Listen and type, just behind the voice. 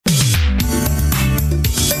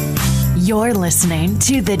You're listening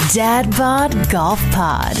to the Dad Bod Golf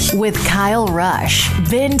Pod with Kyle Rush,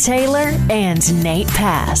 Ben Taylor, and Nate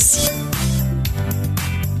Pass.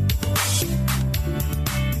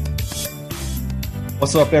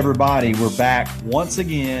 What's up, everybody? We're back once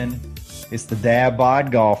again. It's the Dad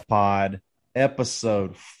Bod Golf Pod,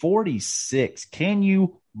 episode 46. Can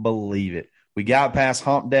you believe it? We got past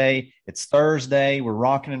hump day. It's Thursday. We're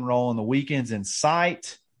rocking and rolling. The weekend's in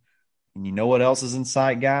sight. And you know what else is in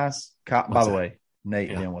sight, guys? By the way, Nate,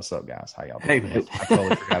 Ben, what's up, guys? How y'all doing? Hey, man. I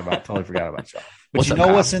totally forgot about y'all. But What's you up, know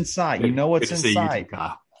Kyle? what's in sight. You know what's Good to in see you sight. too,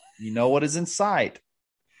 Kyle. You know what is in sight?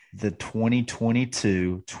 The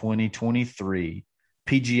 2022-2023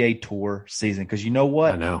 PGA Tour season. Because you know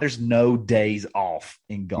what? I know. There's no days off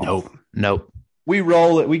in golf. Nope. We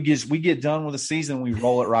roll it. We get done with the season. We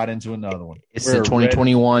roll it right into another one. It's We're the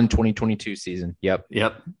 2021-2022 season. Yep. We Is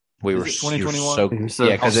were it 2021? so So,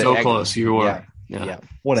 yeah, because so close. You were. Yeah.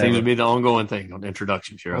 Whatever. Seems to be the ongoing thing on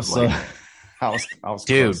introductions here. I was So, like, I was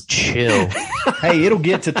Dude, close. chill. Hey, it'll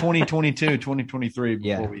get to 2022, 2023 before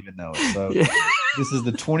Yeah. we even know it. So yeah. this is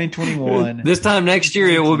the 2021. This time next year,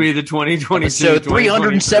 it will be the 2022. So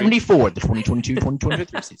 2023. 374, the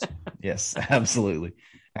 2022-2023 season. Yes, absolutely.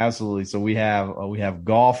 So we have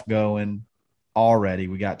golf going already.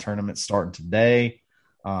 We got tournaments starting today.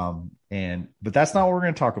 But that's not what we're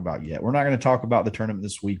going to talk about yet. We're not going to talk about the tournament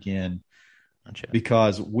this weekend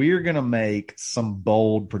because we're going to make some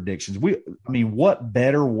bold predictions. What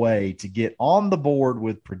better way to get on the board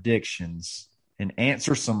with predictions and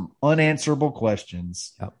answer some unanswerable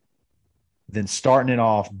questions than starting it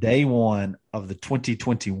off day one of the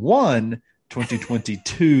 2021-2022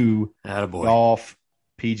 Attaboy. golf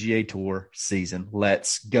PGA Tour season.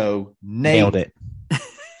 Let's go. Nate. Nailed it.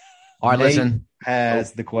 All right, Nate listen.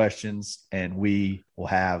 has the questions, and we will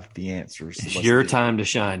have the answers. It's Let's your do it. time to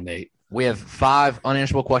shine, Nate. We have 5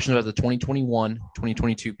 unanswerable questions about the 2021-2022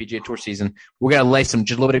 PGA Tour season. We're going to lay just a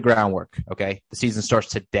little bit of groundwork, okay? The season starts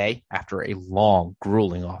today after a long,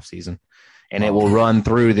 grueling offseason, and it will run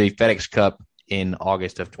through the FedEx Cup in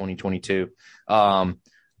August of 2022.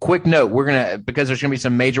 Quick note, because there's going to be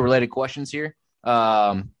some major related questions here.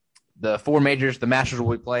 The 4 majors, the Masters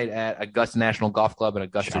will be played at Augusta National Golf Club in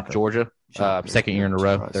Augusta, Shocker. Georgia. Second year in a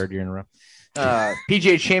row, Surprise. third year in a row.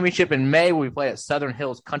 PGA Championship in May will be played at Southern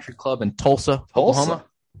Hills Country Club in Tulsa, Oklahoma.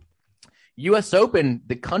 U.S. Open,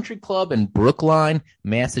 the Country Club in Brookline,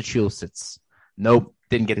 Massachusetts. Nope,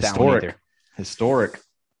 didn't get that one either. Historic.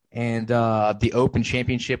 And the Open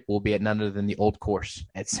Championship will be at none other than the Old Course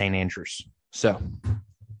at St. Andrews. So,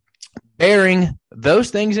 bearing those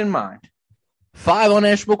things in mind, 5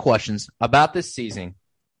 unanswerable questions about this season.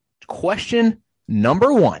 Question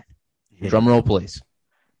number 1. Drum roll, please.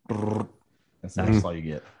 That's all you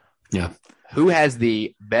get. Yeah. Who has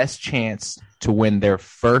the best chance to win their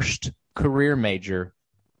first career major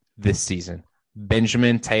this season?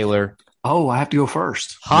 Benjamin, Taylor, Oh, I have to go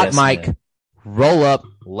first. Hot Yes, Mike, man. roll up,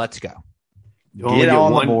 let's go. Do I only Get get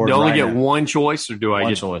on the one? board Do I only right get now. one choice, or do I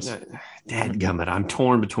One get choice. Dadgummit, I'm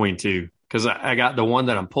torn between 2 because I got the one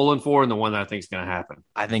that I'm pulling for and the one that I think is going to happen.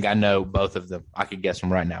 I think I know both of them. I could guess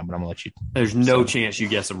them right now, but I'm going to let you. There's no chance you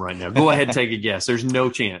guess them right now. Go ahead and take a guess. There's no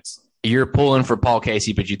chance. You're pulling for Paul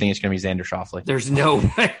Casey, but you think it's going to be Xander Schauffele. There's no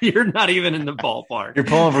way. You're not even in the ballpark. You're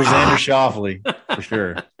pulling for Xander Schauffele for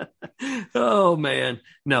sure. Oh, man.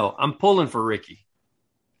 No, I'm pulling for Ricky.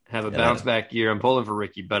 Have a bounce back year. I'm pulling for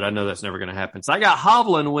Ricky, but I know that's never going to happen. So I got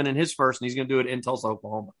Hovland winning his first, and he's going to do it in Tulsa,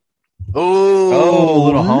 Oklahoma. Oh, a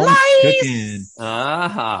little home nice. cooking.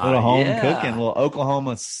 Ah, Little home yeah. cooking. Little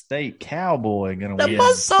Oklahoma State cowboy going to The win.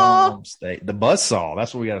 buzzsaw. Home State. The buzzsaw.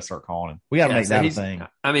 That's what we got to start calling him. We got to Yeah, make so that a he's- thing.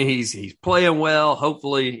 I mean, he's playing well.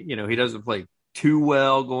 Hopefully, he doesn't play too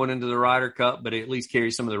well going into the Ryder Cup, but at least carry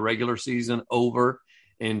some of the regular season over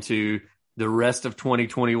into the rest of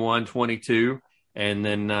 2021-22. And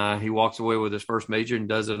then he walks away with his first major and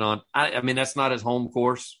does it on. I mean, that's not his home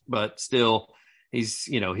course, but still, he's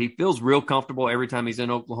he feels real comfortable every time he's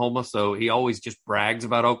in Oklahoma. So he always just brags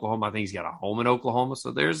about Oklahoma. I think he's got a home in Oklahoma.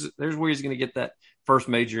 So there's where he's going to get that first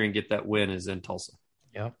major and get that win is in Tulsa.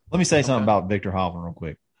 Yeah. Let me say something about Victor Hovland real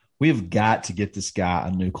quick. We have got to get this guy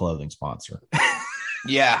a new clothing sponsor.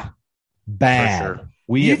 Yeah. Bad. For sure.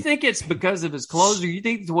 You think it's because of his clothes, or you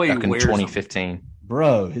think it's the way Back he in wears them? 2015.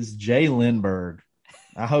 Bro, his Jay Lindbergh.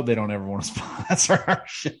 I hope they don't ever want to sponsor our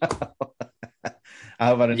show. I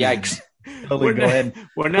hope I didn't. Yikes. Totally go ahead.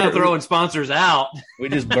 We're now throwing sponsors out. We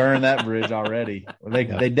just burned that bridge already. They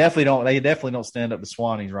definitely don't. They definitely don't stand up to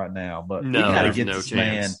Swannies right now. But No, we got to there's get no this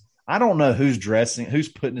chance. man. I don't know who's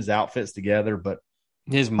putting his outfits together, but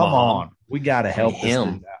His come mom. on, we got to help this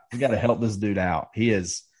Him. dude out. We got to help this dude out. He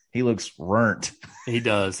is He looks burnt. He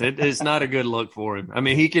does. It's not a good look for him. I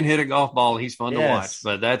mean, he can hit a golf ball. He's fun to watch,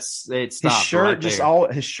 but it stopped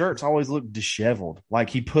his shirts always look disheveled. Like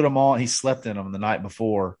he put them on. He slept in them the night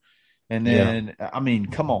before. And then, I mean,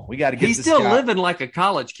 come on, we got to get. He's this still guy. living like a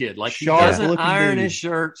college kid. Like he Sharp doesn't iron dude. his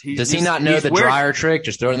shirts. Does he not know the dryer trick?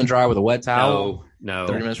 Just throw it in the dryer with a wet towel. No.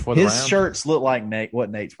 30 minutes before the His round? shirts look like what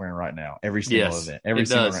Nate's wearing right now. Every single event. Every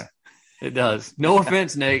single round. It does. No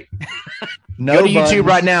offense, Nate. Go to YouTube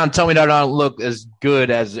right now and tell me that I don't look as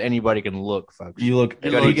good as anybody can look, folks. You look.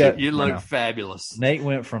 You look fabulous. Nate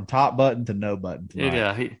went from top button to no button tonight.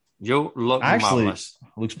 Yeah, you look actually marvelous.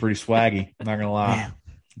 Looks pretty swaggy. I'm not gonna lie. Yeah.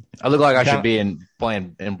 I look like I should be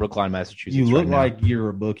playing in Brookline, Massachusetts. You look right now. like you're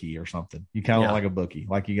a bookie or something. You kind of look like a bookie,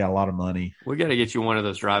 like you got a lot of money. We got to get you one of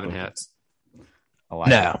those driving hats. I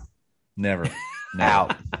like it. Never.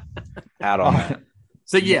 Out on that.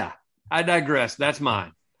 So yeah, I digress. That's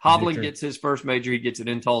mine. Hovland gets his first major. He gets it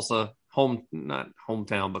in Tulsa, not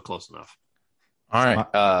hometown, but close enough. All right,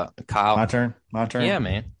 Kyle. My turn. Yeah,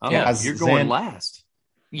 man. Oh, yeah, you're going last.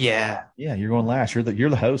 Yeah, you're going last. You're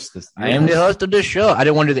the host. I am the host of this show. I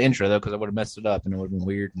didn't want to do the intro though because I would have messed it up and it would have been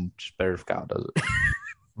weird and just better if Kyle does it.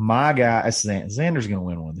 My guy, Xander's going to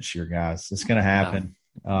win one this year, guys. It's going to happen.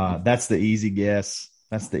 That's the easy guess.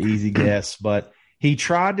 But he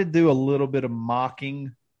tried to do a little bit of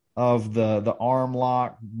mocking of the arm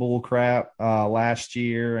lock bull crap last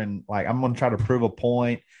year, and like I'm going to try to prove a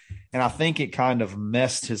point, and I think it kind of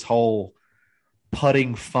messed his whole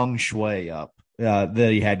putting feng shui up. That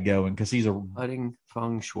he had going because he's a putting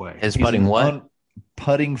feng shui. His putting what?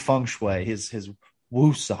 Putting feng shui. His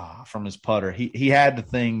woosah from his putter. He had the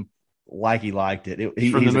thing like he liked it.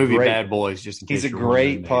 He's from the movie Bad Boys. Just in case he's a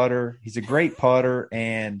great putter. He's a great putter,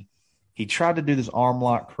 and he tried to do this arm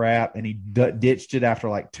lock crap, and he ditched it after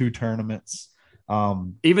like 2 tournaments.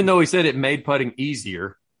 Even though he said it made putting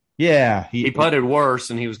easier. Yeah, he putted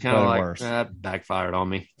worse, and he was kind of like, backfired on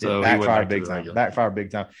me. So backfired big time. Backfired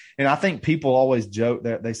big time. And I think people always joke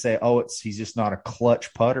that they say, "Oh, he's just not a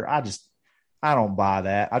clutch putter." I don't buy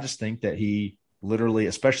that. I just think that he literally,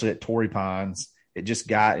 especially at Torrey Pines, it just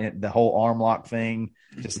got the whole arm lock thing.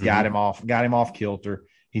 Just got him off kilter.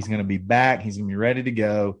 He's going to be back. He's going to be ready to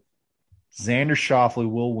go. Xander Schauffele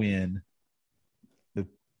will win the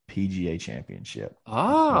PGA Championship.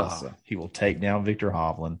 He will take down Victor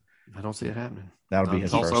Hovland. I don't see it happening. That'll be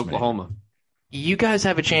his first Oklahoma. major. You guys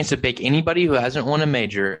have a chance to pick anybody who hasn't won a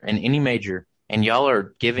major and any major, and y'all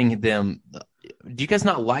are giving them. Do you guys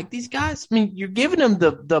not like these guys? I mean, you're giving them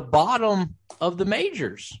the bottom of the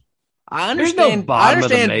majors. I understand. I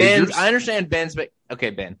understand Ben's.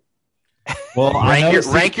 Okay, Ben. Well,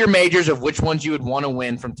 rank your majors of which ones you would want to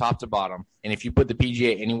win from top to bottom, and if you put the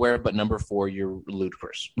PGA anywhere but number 4, you're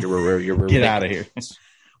ludicrous. You're get out of here.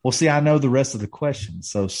 Well, see, I know the rest of the questions,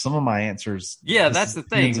 so some of my answers. Yeah, that's the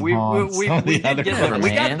thing. We got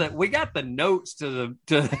the notes to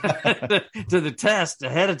the test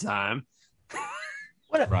ahead of time.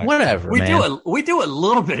 Whatever. We do a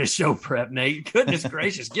little bit of show prep, Nate. Goodness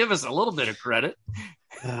gracious, give us a little bit of credit.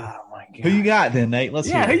 Oh my God. Who you got then, Nate? Let's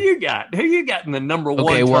hear. Who you got? Who you got in the number 1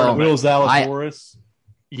 tournament? Will Zalatoris.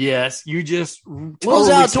 Yes, you just totally Will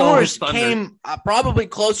Zalatoris came probably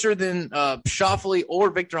closer than Schauffele or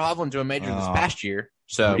Victor Hovland to a major this past year.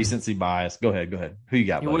 So recency bias. Go ahead. Who you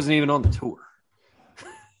got? He buddy? wasn't even on the tour.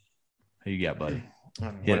 Who you got, buddy?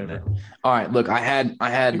 All right, look, I had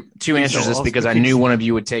 2 answers to this because I knew one of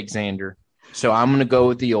you would take Xander. So I'm going to go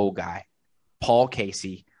with the old guy. Paul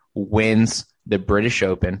Casey wins the British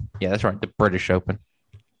Open. Yeah, that's right, the British Open.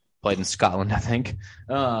 Played in Scotland, I think.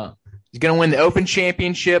 He's going to win the Open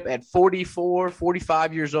Championship at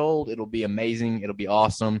 45 years old. It'll be amazing. It'll be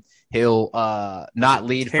awesome. He'll not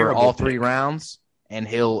lead for all 3 rounds, and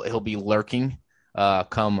he'll be lurking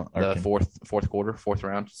come the fourth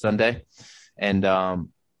round Sunday. And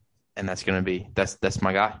that's going to be that's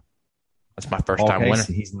my guy. That's my first time winner.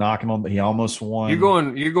 He's knocking on. He almost won.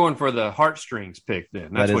 You're going for the heartstrings pick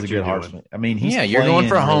then. That's what you're doing. I mean, you're going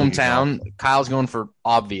for hometown. Really Kyle's going for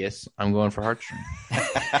obvious. I'm going for heartstrings.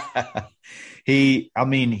 He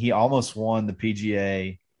almost won the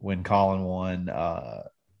PGA when Colin won,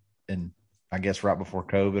 and I guess right before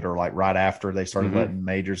COVID or like right after they started letting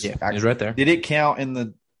majors. Yeah, it was right there. Did it count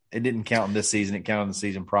It didn't count in this season. It counted in the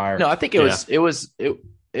season prior. No, I think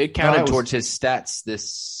it counted towards his stats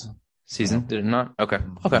this season. Did it not? Okay.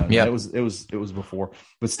 No, yeah. It was before,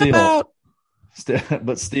 but still,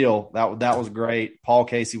 that was great. Paul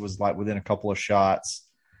Casey was like within a couple of shots.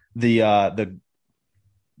 The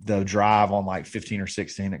drive on like 15 or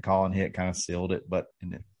 16 that Colin hit kind of sealed it, but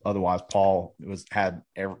otherwise Paul had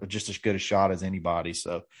just as good a shot as anybody.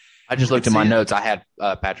 So I just looked at my notes. I had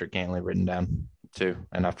Patrick Cantlay written down too,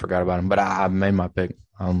 and I forgot about him. But I made my pick.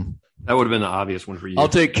 That would have been the obvious one for you. I'll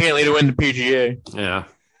take Cantlay to win the PGA. Yeah.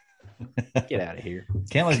 Get out of here.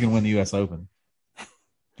 Cantlay's going to win the U.S. Open.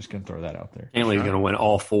 Just going to throw that out there. Cantley's going to win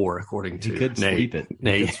all 4, according to He could Nate. sweep it. He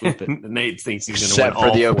Nate, could sweep it. Nate thinks he's going to Except win for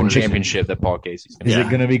all the 4 Open this year. Championship that Paul Casey's going Is to it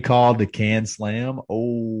going to be called the Can Slam?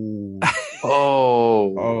 Oh,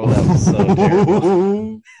 that was so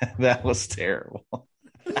terrible. That was terrible.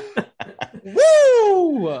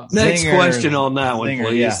 Woo! Next Zinger. question on that one, Zinger,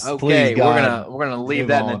 please. yeah. Okay, Please, God. we're gonna leave Move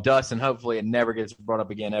that in the on. dust, and hopefully it never gets brought up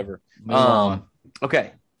again ever. Move on.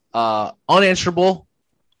 Okay. Unanswerable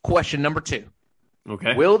question number 2.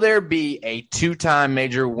 Okay. Will there be a 2-time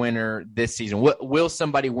major winner this season? Will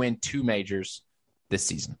somebody win 2 majors this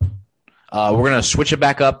season? We're gonna switch it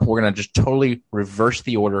back up. We're gonna just totally reverse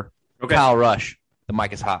the order. Okay. Kyle Rush, the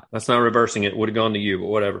mic is hot. That's not reversing it. Would have gone to you, but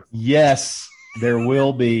whatever. Yes, there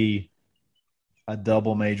will be a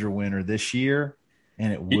double major winner this year,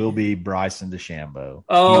 and it will be Bryson DeChambeau.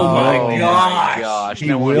 Oh, my gosh. He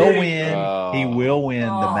No will wonder. win. Oh. He will win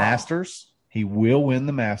the Masters. He will win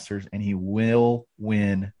the Masters, and he will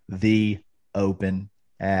win the Open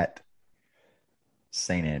at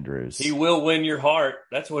St. Andrews. He will win your heart.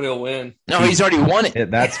 That's what he'll win. No, he's already won it.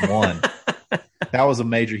 That's one. That was a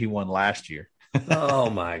major he won last year. Oh,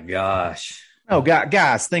 my gosh. No,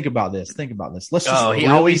 guys, think about this. Think about this. Let's just. He really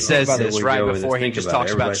always think says about this Here we right go with before this. he Think just about it.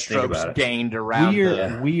 talks about Everybody think strokes about it. gained around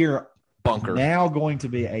the We are bunker. now going to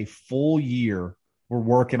be a full year. We're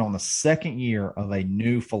working on the second year of a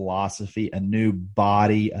new philosophy, a new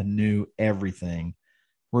body, a new everything.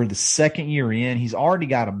 We're the second year in. He's already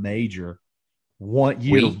got a major.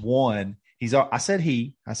 Year one. I said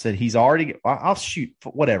he's already. I'll shoot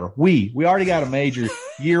whatever. We already got a major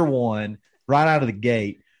year one right out of the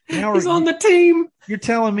gate. Now He's on the team. You're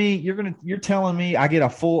telling me I get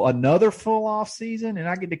another full off season and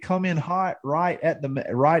I get to come in hot right at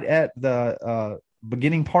the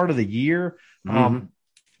beginning part of the year.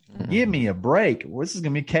 Give me a break. This is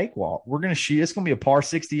gonna be a cakewalk. We're gonna shoot. It's gonna be a par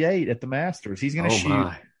 68 at the Masters. He's gonna shoot.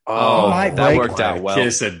 My. might that break worked out well.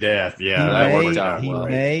 Kiss of death. Yeah, He that may- worked out he well.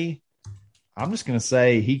 may. I'm just gonna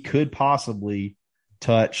say he could possibly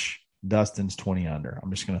touch Dustin's 20 under.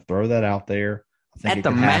 I'm just gonna throw that out there. I think At it the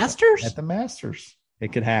could happen. Masters? At the Masters.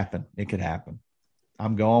 It could happen.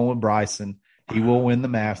 I'm going with Bryson. He will win the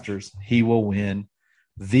Masters. He will win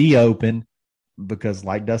the Open because,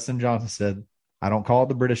 like Dustin Johnson said, I don't call it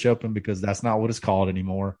the British Open because that's not what it's called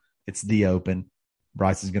anymore. It's the Open.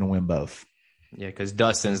 Bryson's going to win both. Yeah, because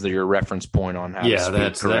Dustin's your reference point on how to speak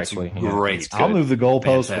that's correctly. great. I'll move the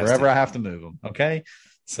goalposts Fantastic. wherever I have to move them. Okay.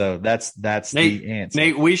 So that's Nate, the answer.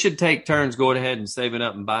 Nate, we should take turns going ahead and saving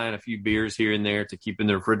up and buying a few beers here and there to keep in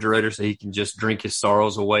the refrigerator so he can just drink his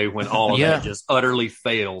sorrows away when all of that just utterly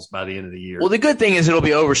fails by the end of the year. Well, the good thing is it'll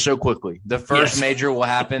be over so quickly. The first Yes. major will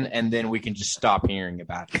happen, and then we can just stop hearing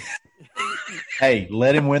about it. Hey,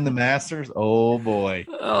 let him win the Masters. Oh boy.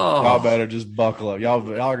 Y'all better just buckle up. Y'all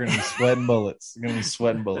are going to be sweating bullets. You're going to be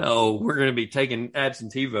sweating bullets. Oh, we're going to be taking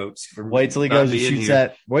absentee votes from. Wait till he not goes and being shoots here.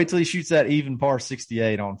 that. Wait till he shoots that even par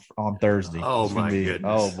 68 on Thursday. Oh, It's gonna my be-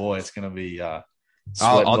 goodness. Oh boy, it's going to be.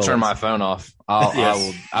 I'll turn my phone off.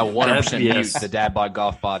 Yes. I will 100% Yes. mute the Dad Bod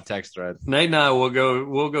Golf Pod text thread. Nate and I will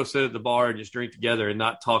go sit at the bar and just drink together and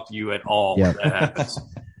not talk to you at all. Yeah. If that happens.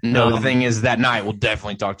 No, the thing is that night we'll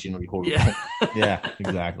definitely talk to you and record. Yeah. Yeah,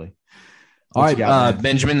 exactly. All What right, you got, man?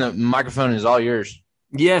 Benjamin, the microphone is all yours.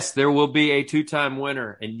 Yes, there will be a 2-time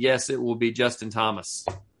winner, and yes, it will be Justin Thomas.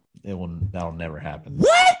 That'll never happen.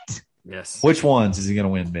 What? Yes. Which ones is he going to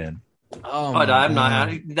win, Ben? Oh, But my I'm God.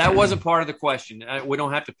 not. That wasn't part of the question. We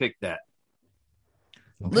don't have to pick that.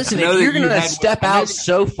 Listen, I know if that you're you going to had- step I know out that-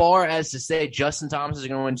 so far as to say Justin Thomas is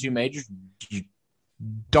going to win 2 majors, you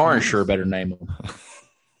darn sure better name him.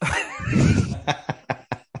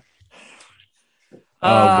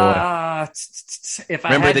 If I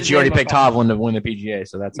Remember had that to you already name a picked five- Hovland to win the PGA,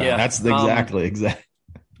 so that's Yeah. That's exactly.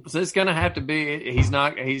 So it's going to have to be. He's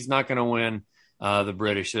not going to win the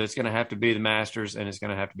British. So it's going to have to be the Masters, and it's going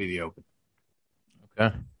to have to be the Open.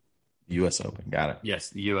 Okay. U.S. Open. Got it. Yes,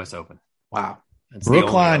 the U.S. Open. Wow. That's the only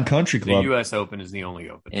Brookline Open. Country The Club. U.S. Open is the only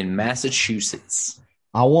Open. In Massachusetts.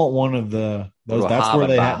 I want one of those. Little That's where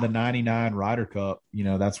they Havana. had the '99 Ryder Cup.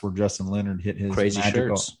 That's where Justin Leonard hit his Crazy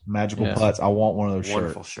magical shirts. Yeah. putts. I want one of those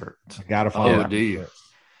Wonderful shirts. shirt. I gotta find. Oh, one. do you?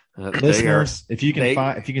 Listeners, if you can they-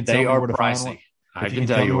 find, if you can tell They me are where to find one, pricey. I if you can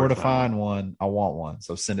tell tell me you where to find one, I want one.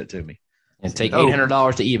 So send it to me. And take Oh.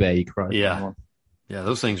 $800 to eBay. You could probably Yeah. find one. Yeah,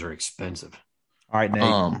 those things are expensive. All right, Nate.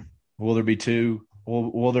 Um, Will there be two?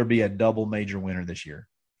 Will there be a double major winner this year?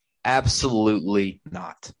 absolutely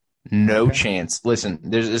not. No Okay. chance. Listen,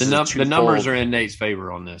 The numbers are in Nate's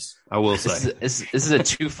favor on this. I will say. This is a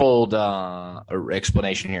twofold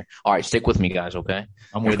explanation here. All right, stick with me, guys. Okay,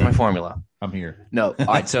 I'm here's with my you. formula. I'm here. No, all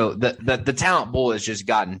right. So the talent pool has just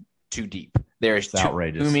gotten too deep. There's It's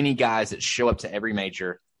outrageous. too many guys that show up to every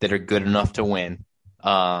major that are good enough to win.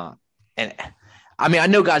 And I mean, I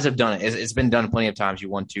know guys have done it. It's been done plenty of times. You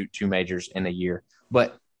won two majors in a year,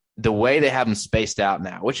 but the way they have them spaced out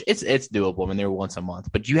now, which it's doable. I mean, they're once a month,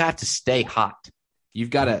 but you have to stay hot. You've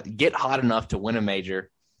got to get hot enough to win a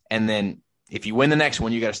major, and then if you win the next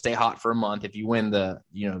one, you got to stay hot for a month. If you win the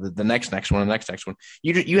next one, the next one,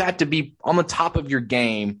 you have to be on the top of your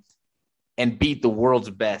game and beat the world's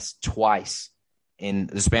best twice in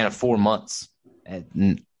the span of 4 months.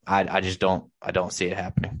 And I just don't see it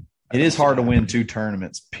happening. It is hard to win 2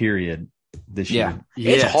 tournaments, period, this year.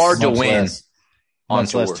 It's hard to win on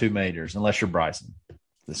Much less tour. 2 majors, unless you're Bryson.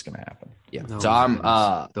 This is going to happen. Yeah. No, So I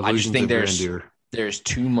just Delusions think of there's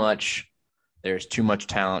grandeur. too much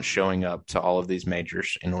talent showing up to all of these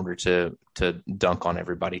majors in order to dunk on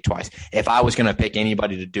everybody twice. If I was going to pick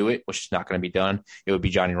anybody to do it, which is not going to be done, it would be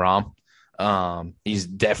Johnny Rahm. He's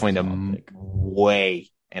definitely the way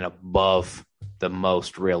and above the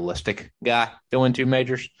most realistic guy to win 2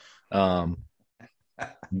 majors.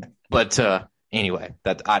 But anyway,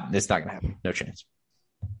 it's not going to happen. No chance.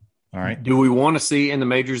 All right. Do we want to see in the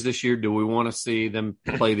majors this year? Do we want to see them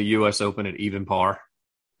play the U.S. Open at even par?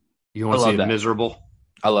 You want to I see love it that. miserable?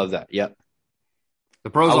 I love that. Yep. The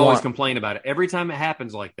pros I always want- complain about it. Every time it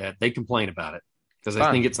happens like that, they complain about it because they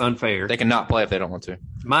Fine. think it's unfair. They can not play if they don't want to.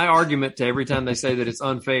 My argument to every time they say that it's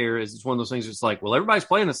unfair is it's one of those things that's like, well, everybody's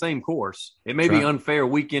playing the same course. It may That's be right. unfair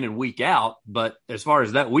week in and week out, but as far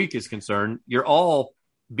as that week is concerned, you're all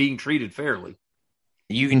being treated fairly.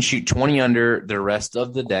 You can shoot 20 under the rest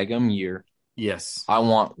of the daggum year. Yes. I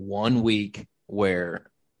want 1 week where,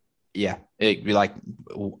 it'd be like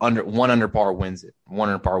one under par wins it. 1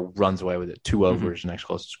 under par runs away with it. 2 over is the next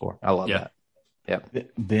closest score. I love Yeah. that.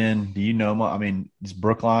 Ben, do you know? I mean, is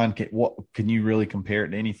Brookline? Can you really compare it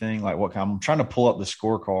to anything? Like what? I'm trying to pull up the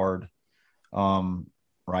scorecard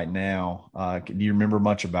right now. Do you remember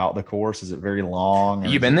much about the course? Is it very long?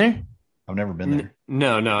 You been there? I've never been there.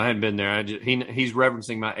 No, I hadn't been there. He's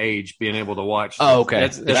referencing my age, being able to watch. Oh, okay.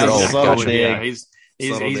 That's That's old. subtle Gotcha. dig. Yeah, he's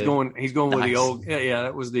Subtle going with Nice. the old. Yeah,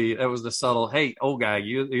 that was the subtle. Hey, old guy,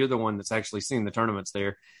 you're the one that's actually seen the tournaments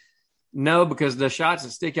there. No, because the shots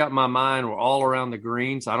that stick out in my mind were all around the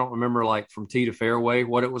greens. I don't remember like from tee to fairway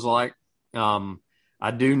what it was like.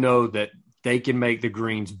 I do know that they can make the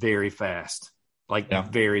greens very fast,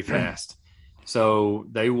 very fast. So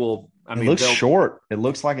they will. I mean, it looks they'll- short. It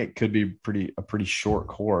looks like it could be a pretty short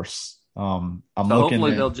course. I'm So looking.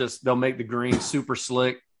 hopefully they'll make the greens super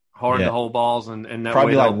slick, hard to hold balls, and that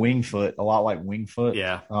probably way like Wing Foot, a lot like Wing Foot.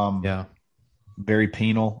 yeah. Very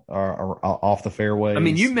penal or off the fairway. I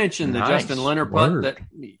mean, you mentioned the Nice Justin Leonard putt word.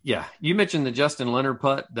 you mentioned the Justin Leonard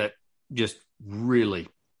putt that just really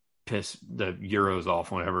pissed the Euros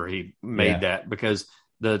off whenever he made that because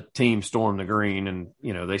the team stormed the green and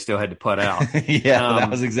they still had to putt out. that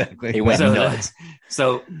was exactly. He went So, nuts.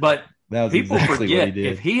 But That was people exactly what he forget did.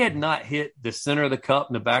 if he had not hit the center of the cup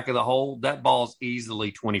in the back of the hole, that ball's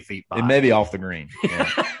easily 20 feet by. It may be off the green. Yeah.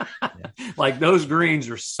 Like those greens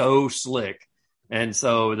are so slick. And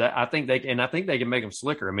so that I think they can make them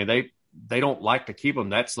slicker. I mean, they don't like to keep them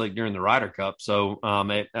that slick during the Ryder Cup. So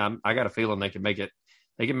I got a feeling they can make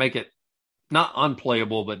it not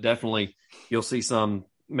unplayable, but definitely you'll see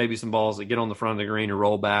maybe some balls that get on the front of the green or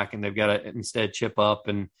roll back and they've got to instead chip up,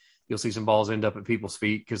 and you'll see some balls end up at people's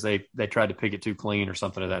feet because they tried to pick it too clean or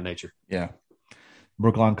something of that nature. Yeah.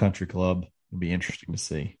 Brookline Country Club would be interesting to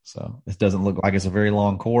see. So it doesn't look like it's a very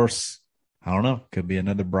long course. I don't know. Could be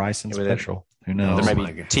another Bryson Yeah, special. Who knows? There Oh may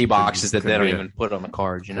my be God. tee boxes that Could they don't be a- even put on the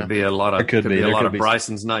cards. Could be a lot of There could be. There a lot could of be.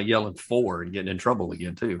 Bryson's not yelling four and getting in trouble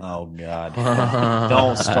again too. Oh God!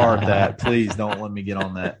 Don't start that, please. Don't let me get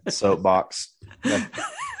on that soapbox.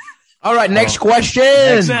 All right, next question.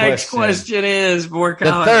 Next question is for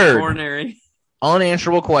Colin third. Coronary.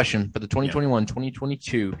 Unanswerable question for the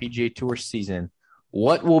 2021-2022 PGA Tour season.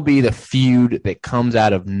 What will be the feud that comes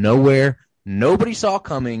out of nowhere, nobody saw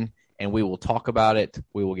coming, and we will talk about it,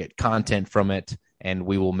 we will get content from it, and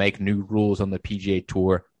we will make new rules on the PGA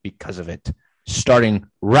Tour because of it? Starting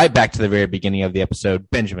right back to the very beginning of the episode,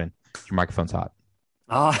 Benjamin, your microphone's hot.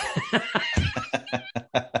 Oh.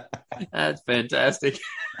 That's fantastic.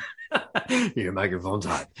 Your microphone's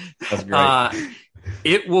hot. That's great.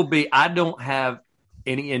 It will be. I don't have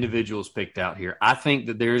any individuals picked out here. I think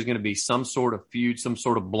that there is going to be some sort of feud, some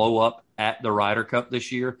sort of blow up at the Ryder Cup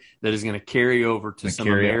this year that is going to carry over to some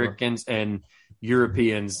Americans and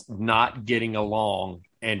Europeans not getting along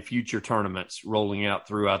and future tournaments rolling out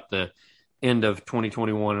throughout the end of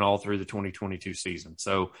 2021 and all through the 2022 season.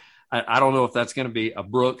 So I don't know if that's going to be a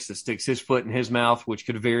Brooks that sticks his foot in his mouth, which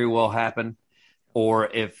could very well happen, or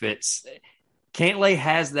if it's Cantlay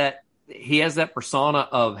has that. He has that persona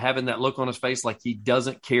of having that look on his face like he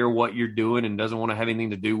doesn't care what you're doing and doesn't want to have anything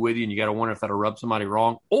to do with you, and you got to wonder if that'll rub somebody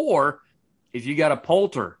wrong. Or if you got a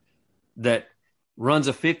Poulter that runs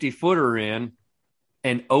a 50-footer in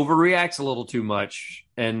and overreacts a little too much,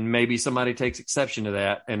 and maybe somebody takes exception to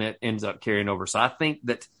that, and it ends up carrying over. So I think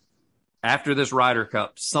that after this Ryder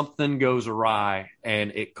Cup, something goes awry,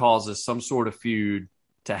 and it causes some sort of feud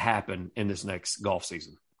to happen in this next golf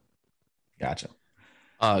season. Gotcha.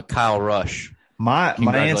 Kyle Rush. My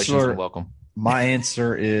answer, and welcome. My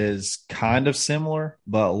answer is kind of similar,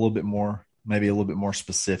 but a little bit more, maybe a little bit more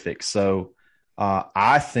specific. So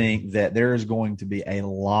I think that there is going to be a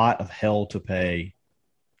lot of hell to pay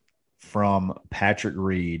from Patrick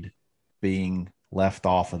Reed being left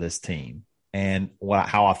off of this team. And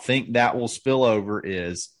how I think that will spill over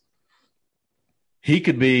is he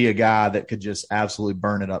could be a guy that could just absolutely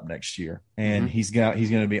burn it up next year. And he's going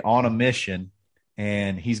to be on a mission,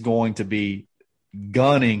 and he's going to be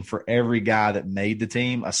gunning for every guy that made the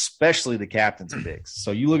team, especially the captain's picks.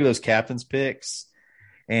 So you look at those captain's picks,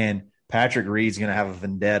 and Patrick Reed's going to have a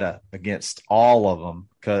vendetta against all of them,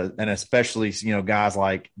 and especially, guys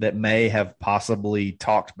like that may have possibly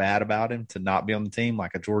talked bad about him to not be on the team,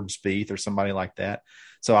 like a Jordan Spieth or somebody like that.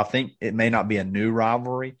 So I think it may not be a new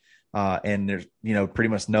rivalry. And there's, pretty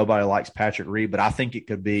much nobody likes Patrick Reed, but I think it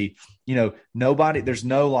could be, there's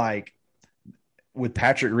no like with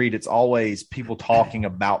Patrick Reed, it's always people talking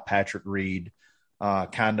about Patrick Reed,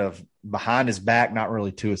 kind of behind his back, not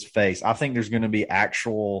really to his face. I think there's going to be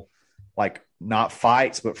actual, like, not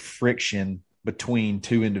fights, but friction between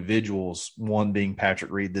two individuals, one being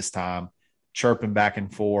Patrick Reed this time, chirping back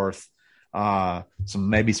and forth,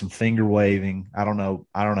 maybe some finger waving. I don't know,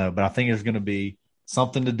 but I think there's going to be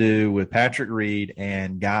something to do with Patrick Reed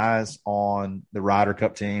and guys on the Ryder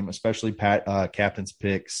Cup team, especially captain's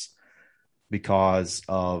picks, because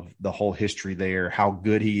of the whole history there, how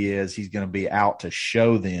good he is. He's going to be out to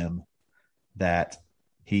show them that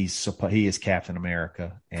he is Captain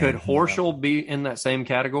America. Could Horschel be in that same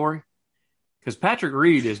category? Because Patrick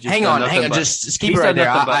Reed is just hang on, just keep it right there.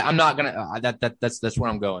 I'm not gonna. That's where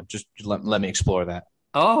I'm going. Just let me explore that.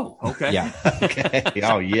 Oh, okay. Yeah. Okay.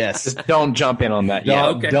 Oh, yes. Just don't jump in on that.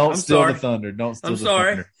 Don't steal the thunder. Don't steal the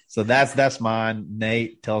thunder. So that's mine.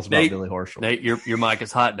 Nate, tell us about Billy Horschel. Nate, your mic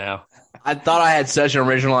is hot now. I thought I had such an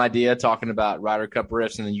original idea talking about Ryder Cup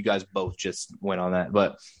riffs, and then you guys both just went on that.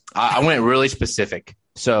 But I went really specific.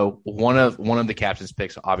 So one of the captain's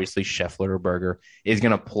picks, obviously Scheffler or Berger, is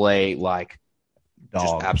going to play like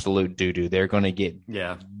just absolute doo-doo. They're going to get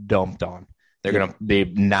dumped on. They're going to be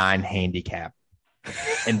 9 handicap.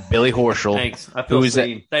 And Billy Horschel, who is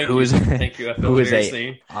a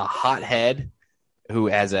hothead, who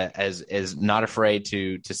is not afraid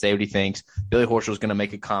to say what he thinks. Billy Horschel is going to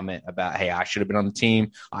make a comment about, hey, I should have been on the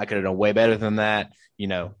team. I could have done way better than that.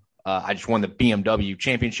 I just won the BMW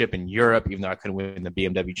championship in Europe, even though I couldn't win the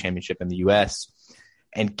BMW championship in the U.S.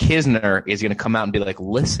 And Kisner is going to come out and be like,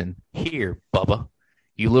 listen, here, Bubba,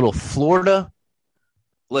 you little Florida.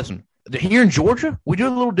 Listen, here in Georgia, we do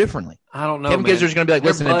it a little differently. I don't know. Kevin Kisner's going to be like,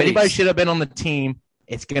 listen, if anybody should have been on the team,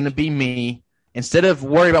 it's going to be me. Instead of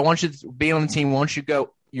worry about once you be on the team, once you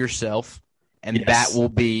go yourself, and that will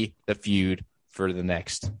be the feud for the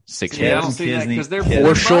next 6 years. I don't see that because they're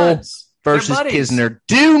Horschel versus Kisner.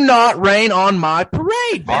 Do not rain on my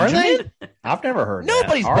parade, Benjamin. I've never heard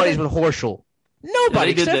Nobody's that. buddies with Horschel.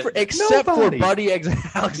 Nobody except for Buddy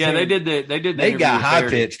Alexander. Yeah, they did. They got high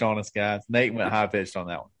pitched on us, guys. Nate went high pitched on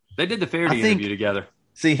that one. They did the Fairty interview together.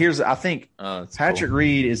 See, I think Patrick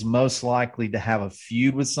Reed is most likely to have a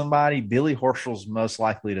feud with somebody. Billy Horschel's most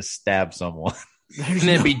likely to stab someone. And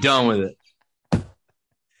then be done with it.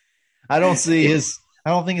 I don't think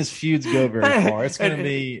his feuds go very far. It's going to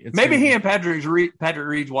be maybe he and Patrick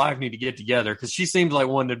Reed's wife need to get together because she seems like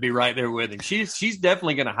one to be right there with him. She's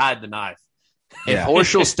definitely going to hide the knife. If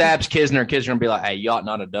Horschel stabs Kisner will be like, hey, you ought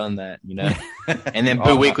not have done that, And then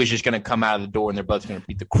Boo Weekley's just going to come out of the door, and they're both going to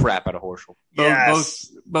beat the crap out of Horschel.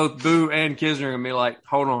 Both Boo and Kisner are going to be like,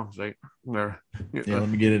 hold on. Let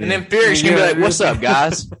me get it and then Fury's going to be like, what's up,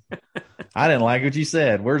 guys? I didn't like what you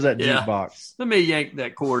said. Where's that jukebox? Let me yank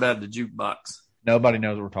that cord out of the jukebox. Nobody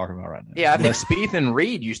knows what we're talking about right now. Yeah, I think Spieth and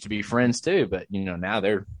Reed used to be friends too, but now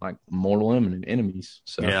they're like mortal enemies.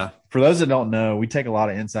 So yeah. For those that don't know, we take a lot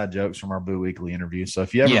of inside jokes from our Boo Weekly interview. So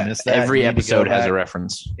if you ever miss that, every episode has a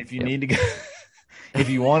reference. If you need to go, if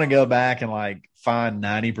you want to go back and like find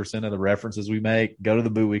 90% of the references we make, go to the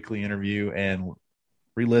Boo Weekly interview and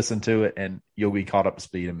re-listen to it, and you'll be caught up to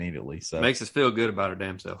speed immediately. So makes us feel good about our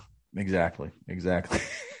damn self. Exactly.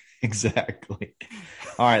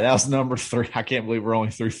 All right, that was number 3. I can't believe we're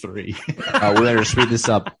only through 3. We better speed this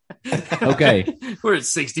up. Okay, we're at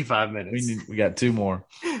 65 minutes. We got 2 more.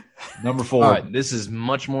 Number 4. All right, this is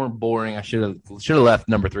much more boring. I should have left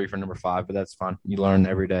number 3 for number 5, but that's fine. You learn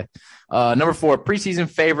every day. Number 4, preseason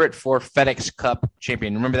favorite for FedEx Cup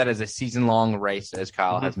champion. Remember, that is a season-long race, as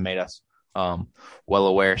Kyle has made us well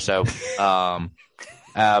aware. So,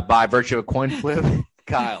 by virtue of coin flip,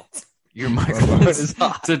 Kyle, your microphone is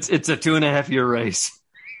hot. It's a 2.5-year race.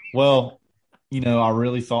 Well, I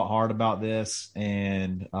really thought hard about this,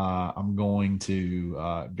 and I'm going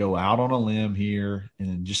to go out on a limb here,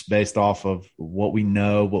 and just based off of what we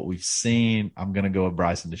know, what we've seen, I'm going to go with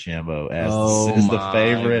Bryson DeChambeau as the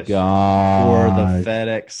favorite for the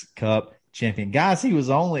FedEx Cup champion. Guys, he was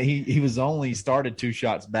only started 2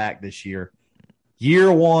 shots back this year.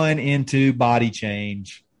 Year 1 into body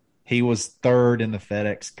change, he was 3rd in the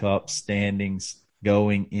FedEx Cup standings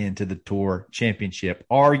going into the Tour Championship.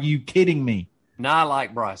 Are you kidding me? Now I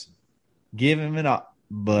like Bryson. Give him it up,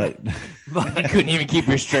 but you couldn't even keep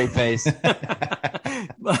your straight face.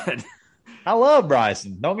 But I love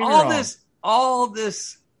Bryson. Don't get me wrong. All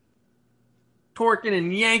this torquing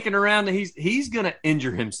and yanking around, he's going to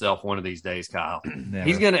injure himself one of these days, Kyle.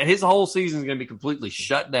 Never. His whole season is going to be completely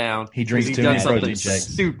shut down. He drinks too many protein shakes.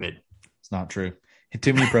 Stupid. It's not true.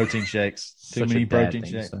 Too many protein shakes. Too many protein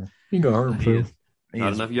shakes. You can hurt himself.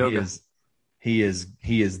 Not enough yoga. He's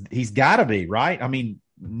got to be, right? I mean,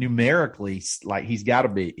 numerically, like he's got to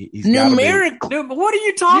be. Numerically, dude, but what are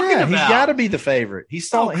you talking about? He's got to be the favorite. He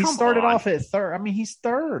started on. off at 3rd. I mean, he's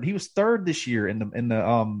 3rd. He was 3rd this year in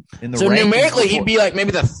the. So numerically, he'd be like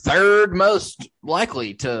maybe the 3rd most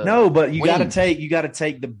likely to. No, but you got to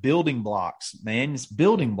take the building blocks, man. It's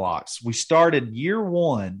building blocks. We started year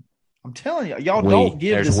 1. I'm telling you, y'all don't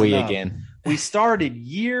give this enough. Again. We started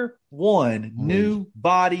year 1, new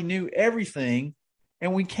body, new everything,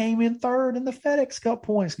 and we came in 3rd in the FedEx Cup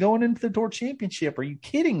points going into the Tour Championship. Are you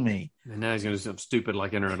kidding me? And now he's going to do something stupid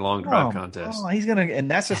like enter a long drive contest. Oh, and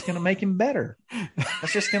that's just going to make him better.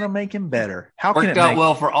 That's just going to make him better. How Worked can it out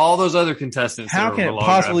well for all those other contestants? How can it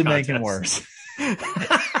possibly make him worse?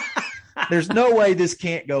 There's no way this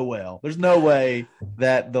can't go well. There's no way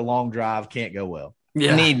that the long drive can't go well.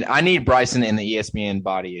 Yeah. I need Bryson in the ESPN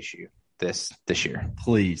body issue this year.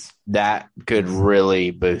 Please. That could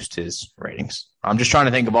really boost his ratings. I'm just trying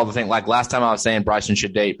to think of all the things. Like last time I was saying Bryson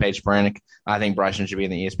should date Paige Spiranac. I think Bryson should be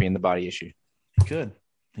in the ESPN the body issue. He could.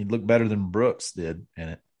 He'd look better than Brooks did in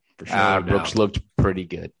it. For sure. Brooks looked pretty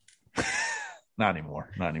good. Not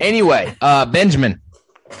anymore. Anyway, Benjamin.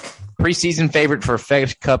 Preseason favorite for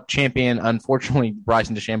FedEx Cup champion. Unfortunately,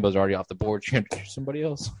 Bryson DeChambeau is already off the board. You have somebody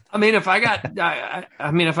else. I mean, if I got,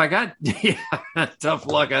 tough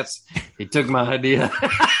luck. He took my idea.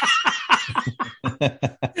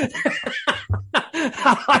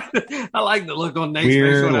 I like the look on Nate's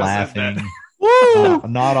face when laughing. I said that. Woo!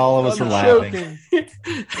 Not all of us are laughing.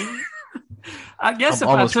 I guess if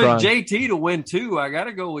I took JT to win 2, I got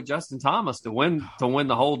to go with Justin Thomas to win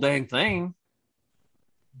the whole dang thing.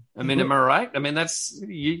 I mean, am I right? I mean,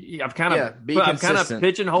 I'm kind of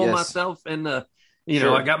pigeonhole myself in the,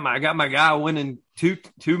 sure. I got my guy winning two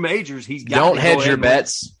majors. He's got don't hedge your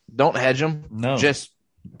bets. Don't hedge them. No, just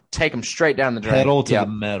take them straight down the drain. Pedal to the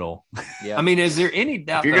metal. Yeah. I mean, is there any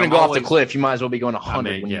doubt? If you're going to go off the cliff, you might as well be going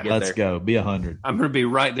 100 when you get there. Let's go. Be 100. I'm going to be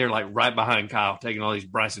right there, like right behind Kyle, taking all these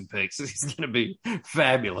Bryson picks. He's going to be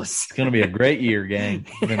fabulous. It's going to be a great year, gang.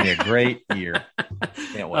 It's going to be a great year.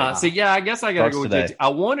 Can't wait. I guess I got to go with JT. I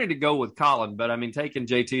wanted to go with Colin, but I mean, taking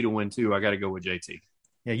JT to win 2, I got to go with JT.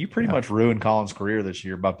 Yeah, you pretty much ruined Colin's career this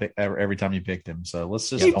year by every time you picked him. So let's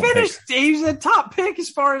just. He finished. He's the top pick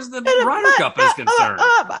as far as the Ryder Cup is concerned.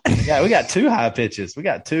 Yeah, we got 2 high pitches. We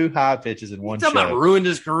got 2 high pitches in one show. Talking about ruined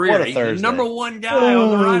his career. What a He's Thursday. the number 1 guy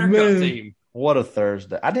on the Ryder Cup team. What a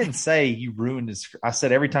Thursday! I didn't say you ruined his. I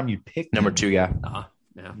said every time you picked number him, 2 guy.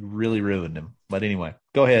 Yeah, you really ruined him. But anyway,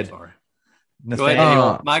 go ahead. Sorry. Nathaniel. Go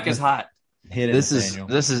ahead. Mike is hot. Hit it, this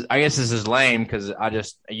Nathaniel. is I guess this is lame because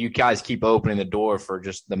you guys keep opening the door for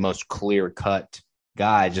just the most clear cut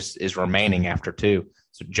guy just is remaining after 2.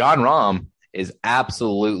 So John Rahm is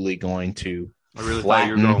absolutely going to. I really thought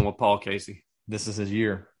you were going with Paul Casey. This is his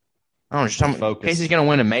year. Oh, just Casey's going to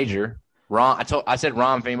win a major. Rahm, I said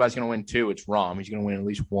Rahm. If anybody's going to win 2, it's Rahm. He's going to win at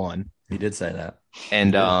least 1. He did say that,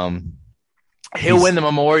 and he'll win the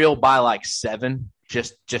Memorial by like 7,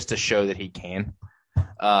 just to show that he can.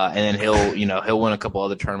 And then he'll win a couple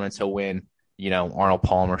other tournaments. He'll win, Arnold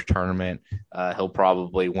Palmer's tournament. He'll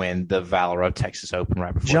probably win the Valero Texas Open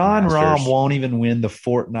right before John the Masters. Rahm won't even win the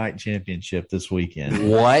Fortnite Championship this weekend.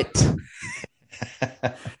 What?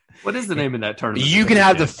 What is the name of that tournament? You can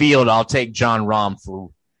have the field. I'll take John Rahm for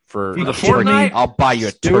the turkey. Fortnite? I'll buy you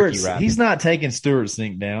a turkey wrap. He's not taking Stuart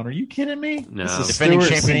Sink down. Are you kidding me? No. This is Defending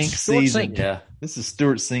Stuart champion Sink Stuart season. Sink. Yeah. This is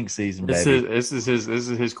Stuart Sink season, This baby. is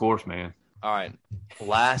his course, man. All right.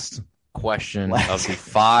 Last question of the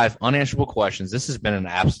 5 unanswerable questions. This has been an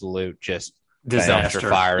absolute just Disaster.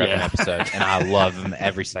 fire of an Yeah. episode, and I love them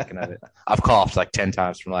every second of it. I've coughed like 10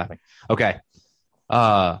 times from laughing. Okay.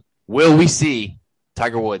 Will we see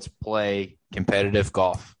Tiger Woods play competitive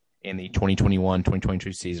golf in the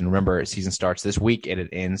 2021-2022 season? Remember, season starts this week and it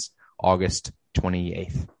ends August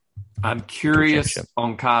 28th. I'm curious Championship.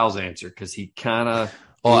 on Kyle's answer because he kind of.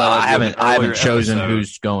 Well, I haven't chosen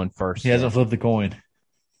who's going first. He hasn't flipped the coin.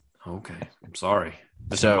 Okay, I'm sorry,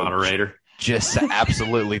 Mr. So- Moderator. Just to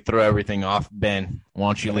absolutely throw everything off. Ben, why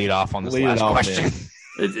don't you lead off on this Lead it last off, question?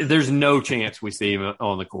 There's no chance we see him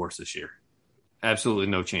on the course this year. Absolutely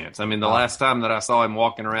no chance. I mean, the last time that I saw him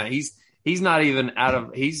walking around, he's not even out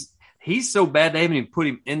of he's so bad they haven't even put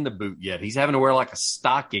him in the boot yet. He's having to wear like a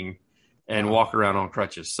stocking and walk around on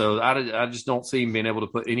crutches. So I just don't see him being able to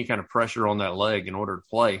put any kind of pressure on that leg in order to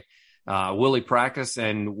play. Will he practice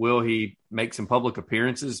and will he make some public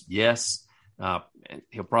appearances? Yes. And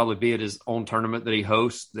he'll probably be at his own tournament that he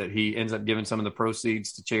hosts, that he ends up giving some of the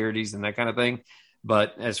proceeds to charities and that kind of thing.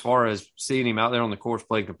 But as far as seeing him out there on the course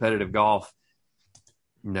playing competitive golf,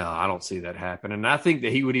 no, I don't see that happen. And I think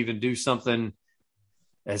that he would even do something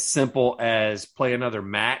as simple as play another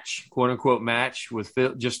match, quote unquote match with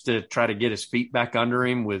Phil, just to try to get his feet back under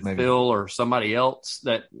him with Maybe. Phil or somebody else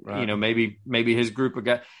that, Right. maybe his group of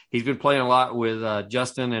guys. He's been playing a lot with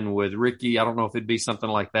Justin and with Ricky. I don't know if it'd be something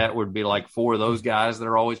like that. Would be like 4 of those guys that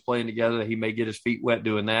are always playing together that he may get his feet wet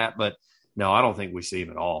doing that. But no, I don't think we see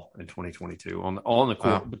him at all in 2022 on the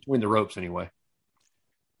court, between the ropes anyway.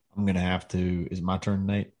 I'm going to have to. Is it my turn,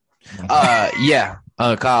 Nate? Yeah.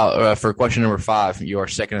 Kyle, for question number 5, you are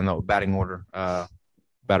second in the batting order.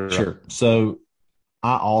 Sure. So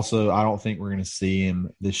I don't think we're going to see him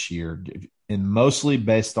this year, and mostly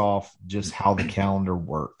based off just how the calendar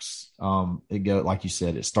works. Like you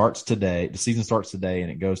said, it starts today. The season starts today,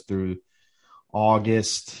 and it goes through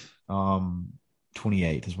August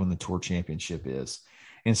 28th is when the Tour Championship is.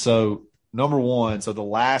 And so, number one, the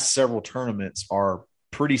last several tournaments are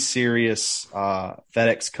pretty serious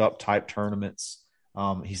FedEx Cup type tournaments.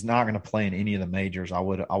 He's not going to play in any of the majors.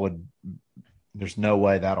 There's no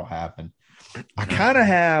way that'll happen. I kind of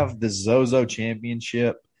have the Zozo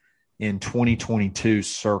Championship in 2022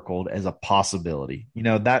 circled as a possibility.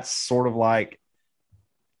 That's sort of like,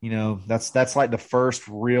 that's like the first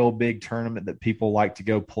real big tournament that people like to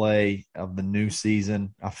go play of the new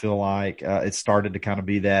season. I feel like it started to kind of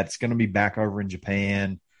be that. It's going to be back over in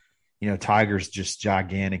Japan. Tiger's just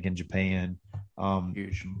gigantic in Japan.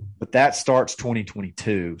 Huge. But that starts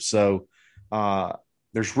 2022. So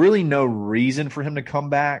there's really no reason for him to come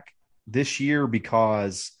back this year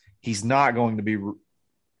because he's not going to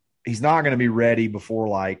be ready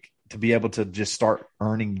before to be able to just start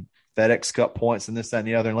earning FedEx Cup points and this, that, and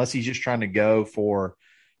the other, unless he's just trying to go for,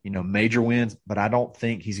 major wins. But I don't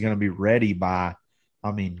think he's going to be ready by,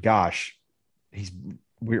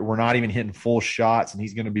 we're not even hitting full shots, and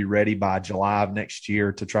he's going to be ready by July of next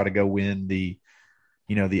year to try to go win the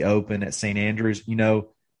Open at St. Andrews.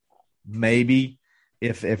 Maybe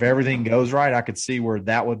if everything goes right, I could see where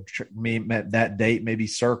that would that date may be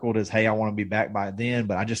circled as, hey, I want to be back by then,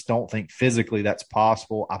 but I just don't think physically that's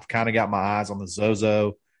possible. I've kind of got my eyes on the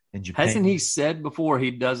Zozo in Japan. Hasn't he said before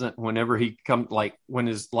he doesn't, whenever he when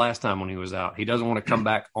his last time when he was out, he doesn't want to come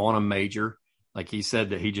back on a major? Like he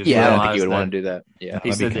said that he just I realized don't think you would want to do that. Yeah.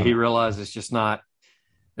 He said that he realized it's just not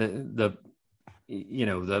the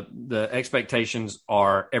expectations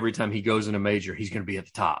are every time he goes in a major, he's going to be at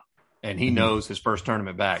the top. And he knows his first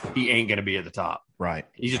tournament back, he ain't going to be at the top. Right.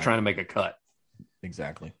 He's just trying to make a cut.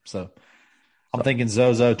 Exactly. So I'm thinking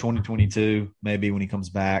Zozo 2022, maybe when he comes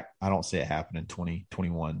back. I don't see it happening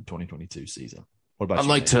 2021, 2022 season. What about I'd you,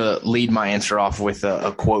 like Nate? to lead my answer off with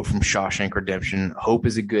a quote from Shawshank Redemption. Hope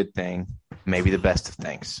is a good thing, maybe the best of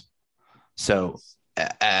things. So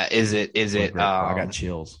is it I got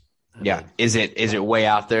chills. yeah, is it way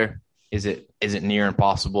out there? Is it near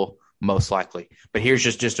impossible? Most likely. But here's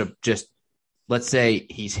just let's say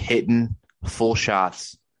he's hitting full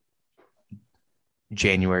shots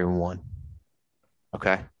January 1.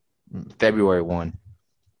 Okay. February 1.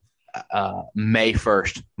 May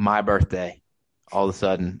 1st, my birthday. All of a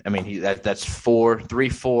sudden, that's 4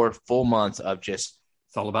 full months of just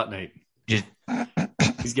It's all about Nate. He's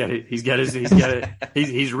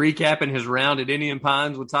recapping his round at Indian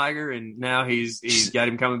Pines with Tiger, and now he's got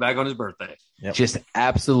him coming back on his birthday. Yep. Just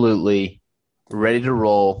absolutely ready to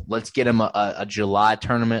roll. Let's get him a July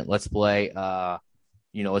tournament. Let's play,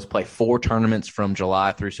 let's play 4 tournaments from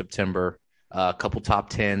July through September, a couple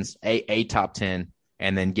top 10s, a top 10,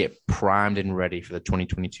 and then get primed and ready for the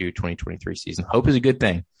 2022-2023 season. Hope is a good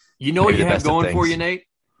thing. You know what you have going for you, Nate?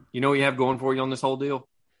 You know what you have going for you on this whole deal?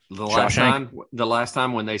 The last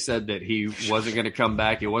time when they said that he wasn't going to come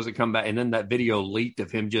back, he wasn't come back, and then that video leaked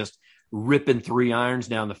of him just ripping 3 irons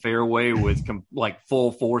down the fairway with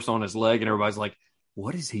full force on his leg, and everybody's like,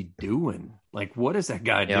 "What is he doing? Like, what is that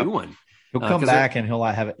guy doing?" He'll come back and he'll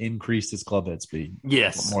have increased his club head speed.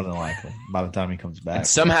 Yes, more than likely by the time he comes back. And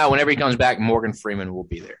somehow, whenever he comes back, Morgan Freeman will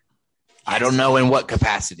be there. I don't know in what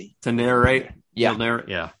capacity to narrate. Yeah, He'll narrate.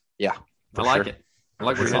 Yeah. I like it. I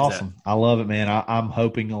like it's awesome. I love it, man. I'm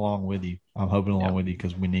hoping along with you. with you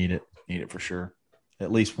because we need it. Need it for sure.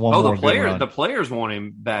 At least one more. The players want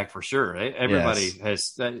him back for sure. Everybody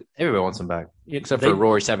has. Everybody wants him back, except for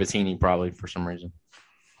Rory Sabatini, probably for some reason.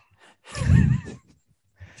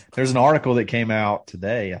 There's an article that came out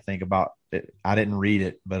today, I think, about it. I didn't read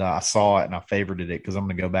it, but I saw it and I favorited it because I'm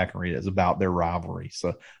going to go back and read it. It's about their rivalry,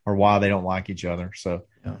 or why they don't like each other. So,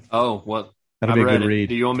 oh well. That'll be a good read.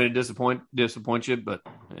 Do you want me to disappoint you? But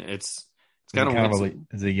it's kind of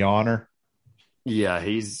is a yawner. Yeah,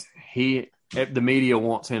 the media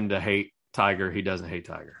wants him to hate Tiger. He doesn't hate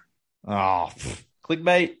Tiger. Oh,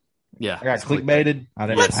 clickbait. Yeah, I got clickbaited. I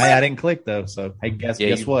didn't click though. So hey, guess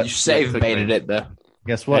what? You save baited it though.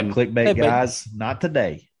 Guess what? Clickbait guys. Not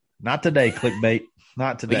today. Not today. Clickbait.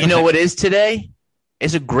 Not today. But you know what is today?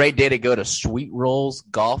 It's a great day to go to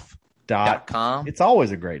sweetrollsgolf.com. It's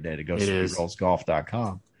always a great day to go to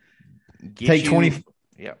sweetrollsgolf.com. Take 20.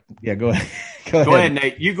 Yeah, go ahead. Go ahead,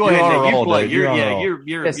 Nate. You go ahead, Nate. You play.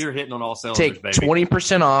 You're hitting on all cylinders, take baby.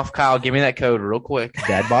 20% off. Kyle, give me that code real quick.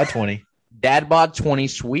 DadBod20. DadBod20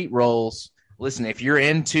 Sweet Rolls. Listen, if you're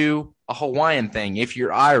into a Hawaiian thing, if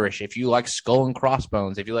you're Irish, if you like skull and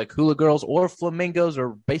crossbones, if you like hula girls or flamingos or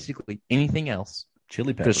basically anything else,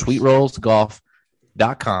 chili peppers. Go to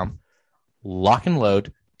sweetrollsgolf.com. Lock and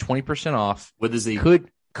load. 20% off. With a Z.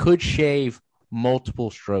 Could shave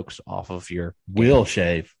multiple strokes off of your will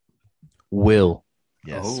shave. Will.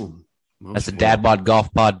 Yes. Oh, that's a Dad Bod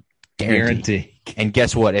Golf Pod guarantee. And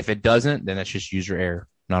guess what? If it doesn't, then that's just user error.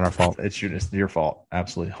 Not our fault. It's your fault.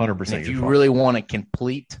 Absolutely. 100% if you really want to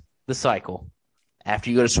complete the cycle, after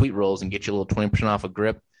you go to Sweet Rolls and get you a little 20% off a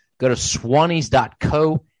grip, go to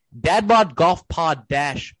swannies.co. Dadbod Golf Pod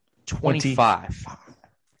 -25.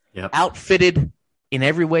 Yep. Outfitted in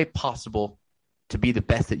every way possible to be the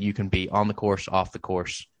best that you can be on the course, off the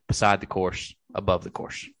course, beside the course, above the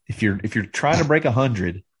course. If you're trying to break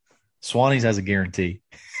 100, Swannies has a guarantee.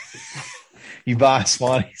 You buy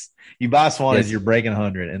Swannies, you're breaking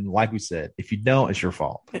 100. And like we said, if you don't, it's your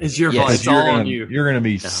fault. It's your fault. It's all on you. You're going to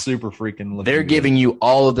be super freaking. They're giving you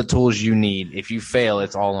all of the tools you need. If you fail,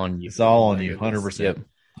 it's all on you. It's all on you. 100%. Yep.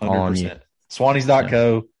 100%. All on you.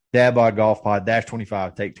 Swannies.co. Dadbod Golf Pod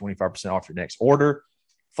 -25. Take 25% off your next order.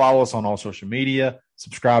 Follow us on all social media.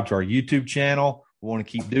 Subscribe to our YouTube channel. We want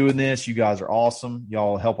to keep doing this. You guys are awesome.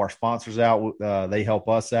 Y'all help our sponsors out. They help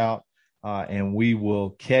us out. And we will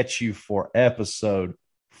catch you for episode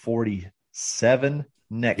 47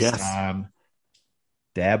 next time.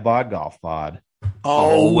 Dadbod Golf Pod.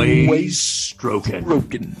 Always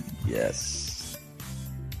stroking. Yes.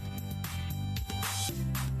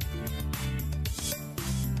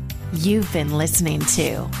 You've been listening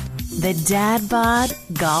to the Dad Bod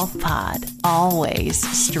Golf Pod. Always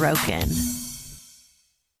stroking.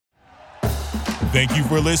 Thank you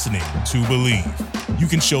for listening to Believe. You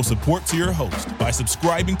can show support to your host by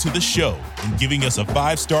subscribing to the show and giving us a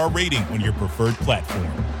 5-star rating on your preferred platform.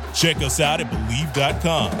 Check us out at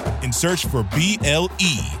Believe.com and search for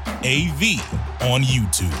BLEAV on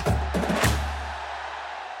YouTube.